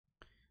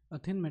A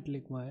thin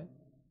metallic wire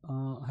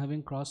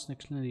having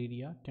cross-sectional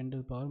area 10 to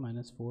the power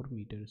minus 4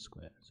 meter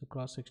square. So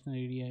cross-sectional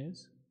area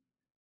is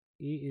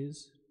A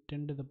is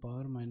 10 to the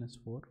power minus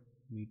 4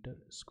 meter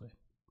square.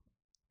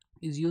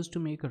 Is used to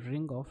make a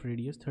ring of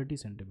radius 30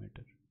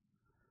 centimeter.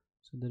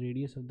 So the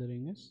radius of the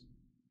ring is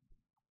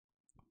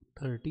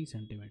 30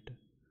 centimeter.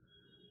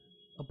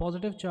 A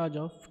positive charge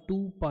of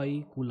 2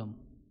 pi coulomb.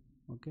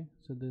 Okay,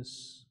 so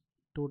this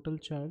total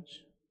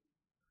charge,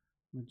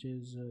 which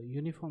is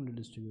uniformly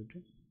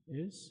distributed,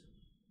 is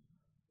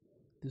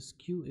this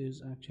Q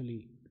is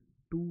actually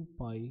 2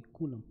 pi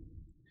coulomb.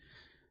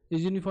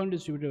 Is uniformly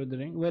distributed over the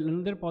ring. Well,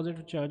 another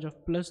positive charge of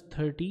plus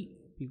 30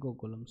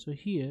 picocoulomb. So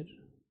here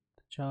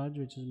the charge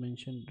which is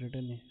mentioned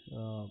written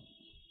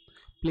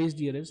placed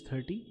here is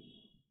 30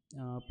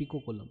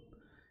 picocoulomb,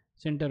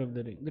 center of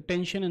the ring. The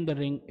tension in the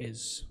ring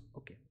is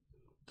okay.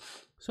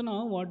 So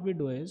now what we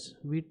do is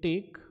we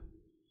take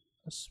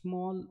a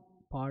small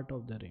part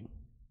of the ring.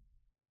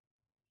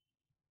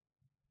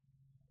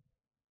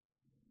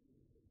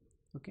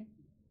 Okay,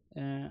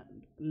 and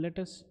let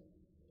us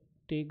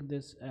take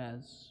this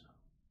as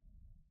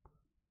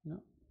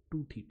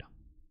 2 theta.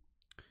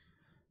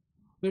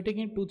 We're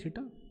taking 2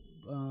 theta.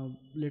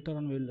 Later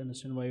on we will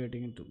understand why we're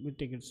taking 2. We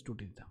take it as 2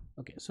 theta.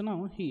 Okay, so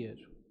now here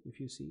if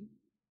you see,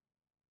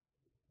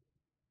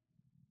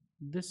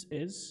 this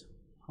is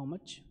how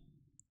much?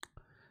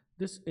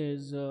 This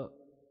is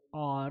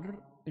r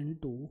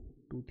into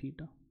 2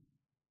 theta.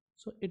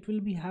 So it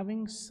will be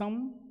having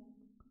some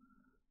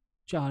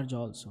charge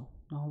also.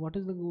 Now what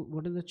is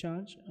the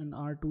charge in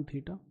r2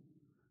 theta?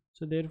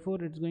 So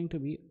therefore it's going to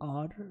be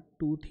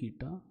r2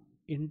 theta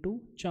into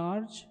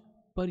charge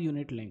per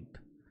unit length.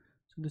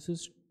 So this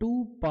is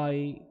 2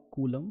 pi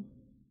coulomb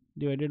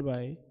divided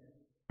by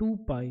 2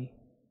 pi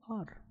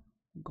r.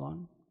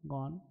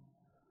 Gone,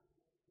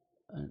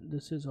 and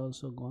this is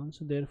also gone.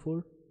 So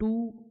therefore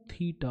 2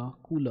 theta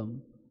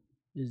coulomb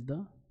is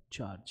the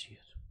charge here.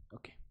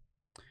 Okay,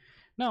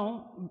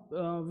 now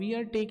we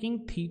are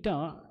taking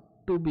theta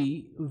to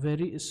be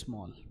very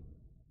small.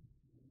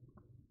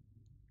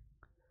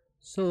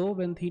 So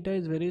when theta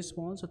is very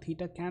small, so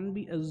theta can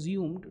be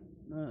assumed,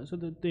 so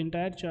the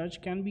entire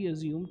charge can be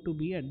assumed to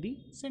be at the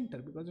center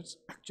because it's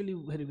actually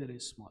very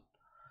small.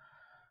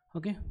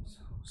 Okay,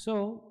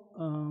 so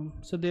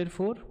so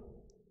therefore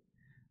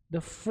the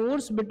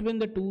force between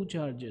the two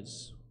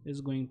charges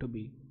is going to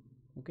be,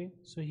 okay,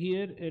 so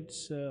here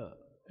it's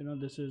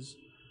this is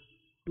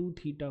 2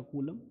 theta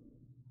coulomb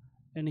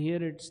and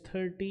here it's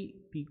 30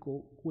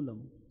 pico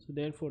coulomb. So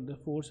therefore the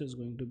force is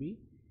going to be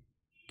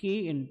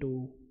K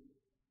into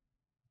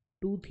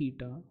 2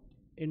 theta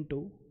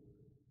into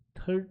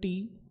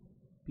 30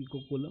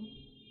 picocoulomb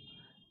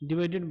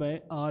divided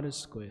by r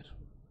square.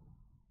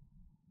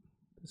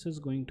 This is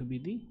going to be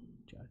the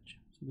charge.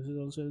 So this is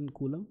also in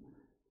coulomb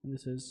and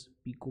this is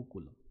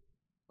picocoulomb.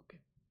 Okay,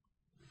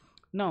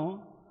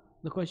 now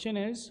the question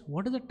is,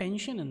 what is the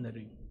tension in the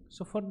ring?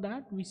 So for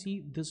that we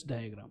see this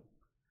diagram.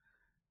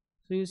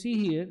 So you see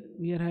here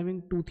we are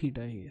having 2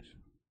 theta here.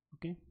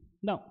 Okay,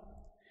 now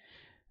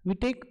we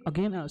take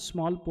again a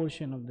small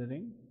portion of the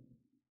ring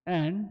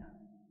and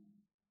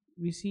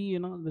we see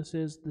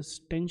this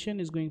tension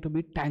is going to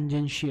be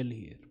tangential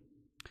here.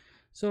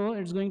 So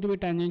it's going to be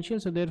tangential,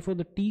 so therefore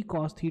the t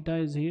cos theta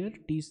is here,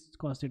 t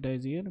cos theta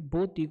is here,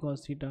 both t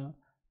cos theta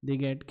they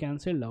get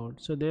cancelled out.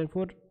 So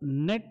therefore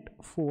net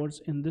force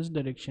in this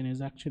direction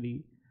is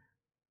actually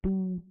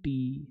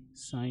 2t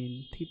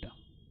sine theta.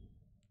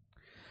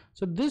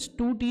 So this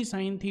 2t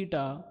sine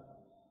theta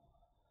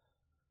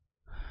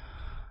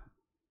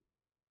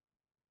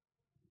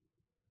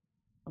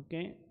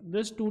okay,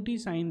 this 2t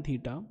sine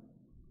theta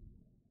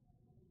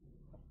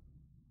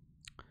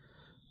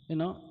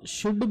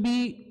should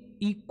be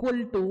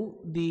equal to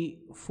the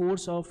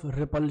force of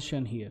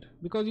repulsion here,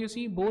 because you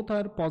see both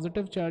are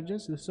positive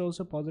charges. This is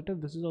also positive,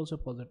 this is also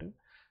positive,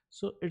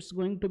 so it's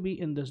going to be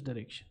in this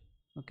direction.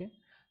 Okay,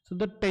 so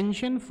the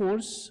tension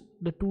force,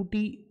 the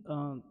 2t,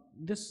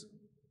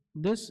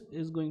 this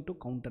is going to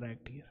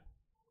counteract here.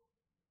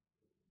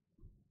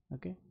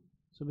 Okay,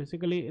 so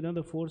basically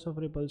the force of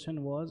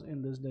repulsion was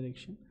in this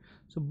direction,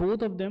 so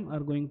both of them are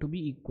going to be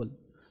equal.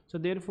 So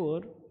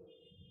therefore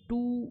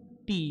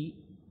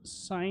 2t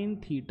sine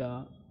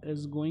theta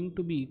is going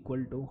to be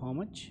equal to how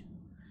much?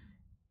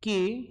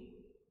 K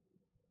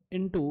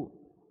into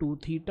 2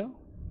 theta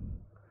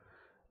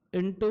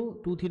into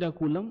 2 theta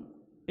coulomb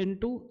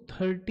into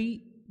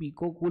 30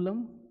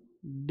 picocoulomb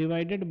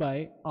divided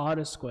by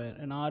r square,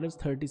 and r is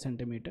 30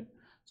 centimeter.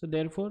 So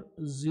therefore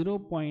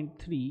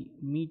 0.3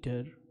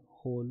 meter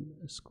whole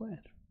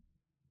square.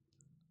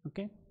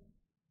 Okay,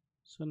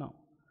 so now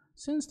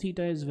since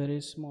theta is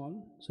very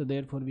small, so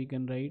therefore we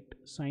can write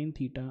sine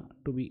theta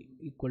to be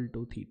equal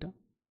to theta,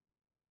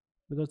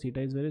 because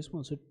theta is very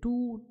small. So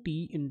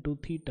 2t into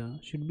theta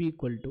should be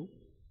equal to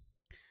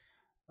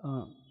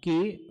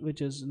K,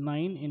 which is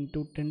 9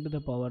 into 10 to the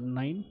power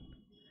 9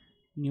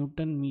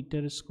 Newton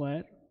meter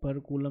square per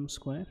coulomb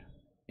square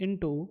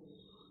into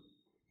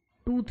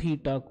 2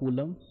 theta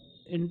coulomb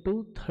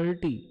into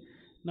 30.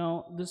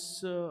 Now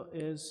this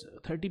is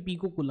 30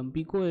 picocoulomb.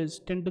 Pico is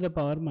 10 to the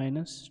power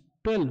minus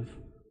 12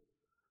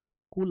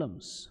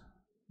 coulombs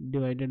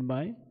divided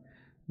by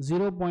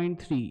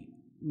 0.3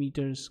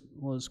 meters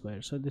whole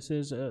square. So this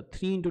is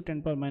 3 into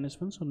 10 power minus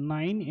 1. So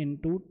 9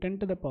 into 10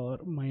 to the power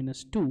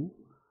minus 2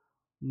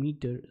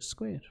 meter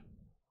square.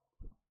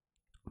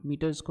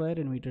 Meter square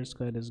and meter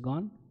square is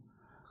gone.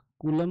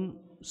 Coulomb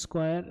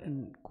square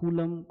and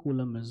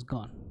coulomb is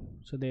gone.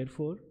 So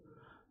therefore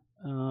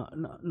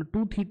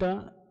 2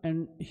 theta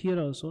and here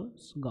also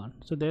it's gone.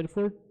 So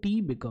therefore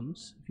T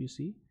becomes, if you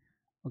see,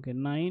 okay,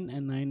 9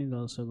 and 9 is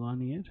also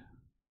gone here.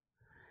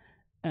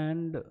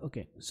 And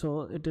okay,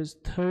 so it is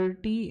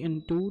 30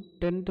 into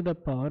 10 to the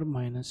power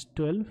minus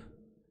 12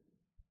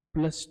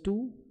 plus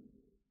 2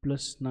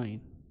 plus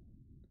 9.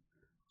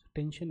 So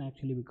tension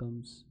actually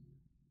becomes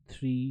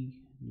 3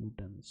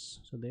 newtons.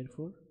 So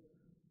therefore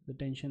the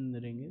tension in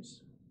the ring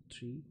is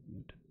 3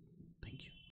 newtons.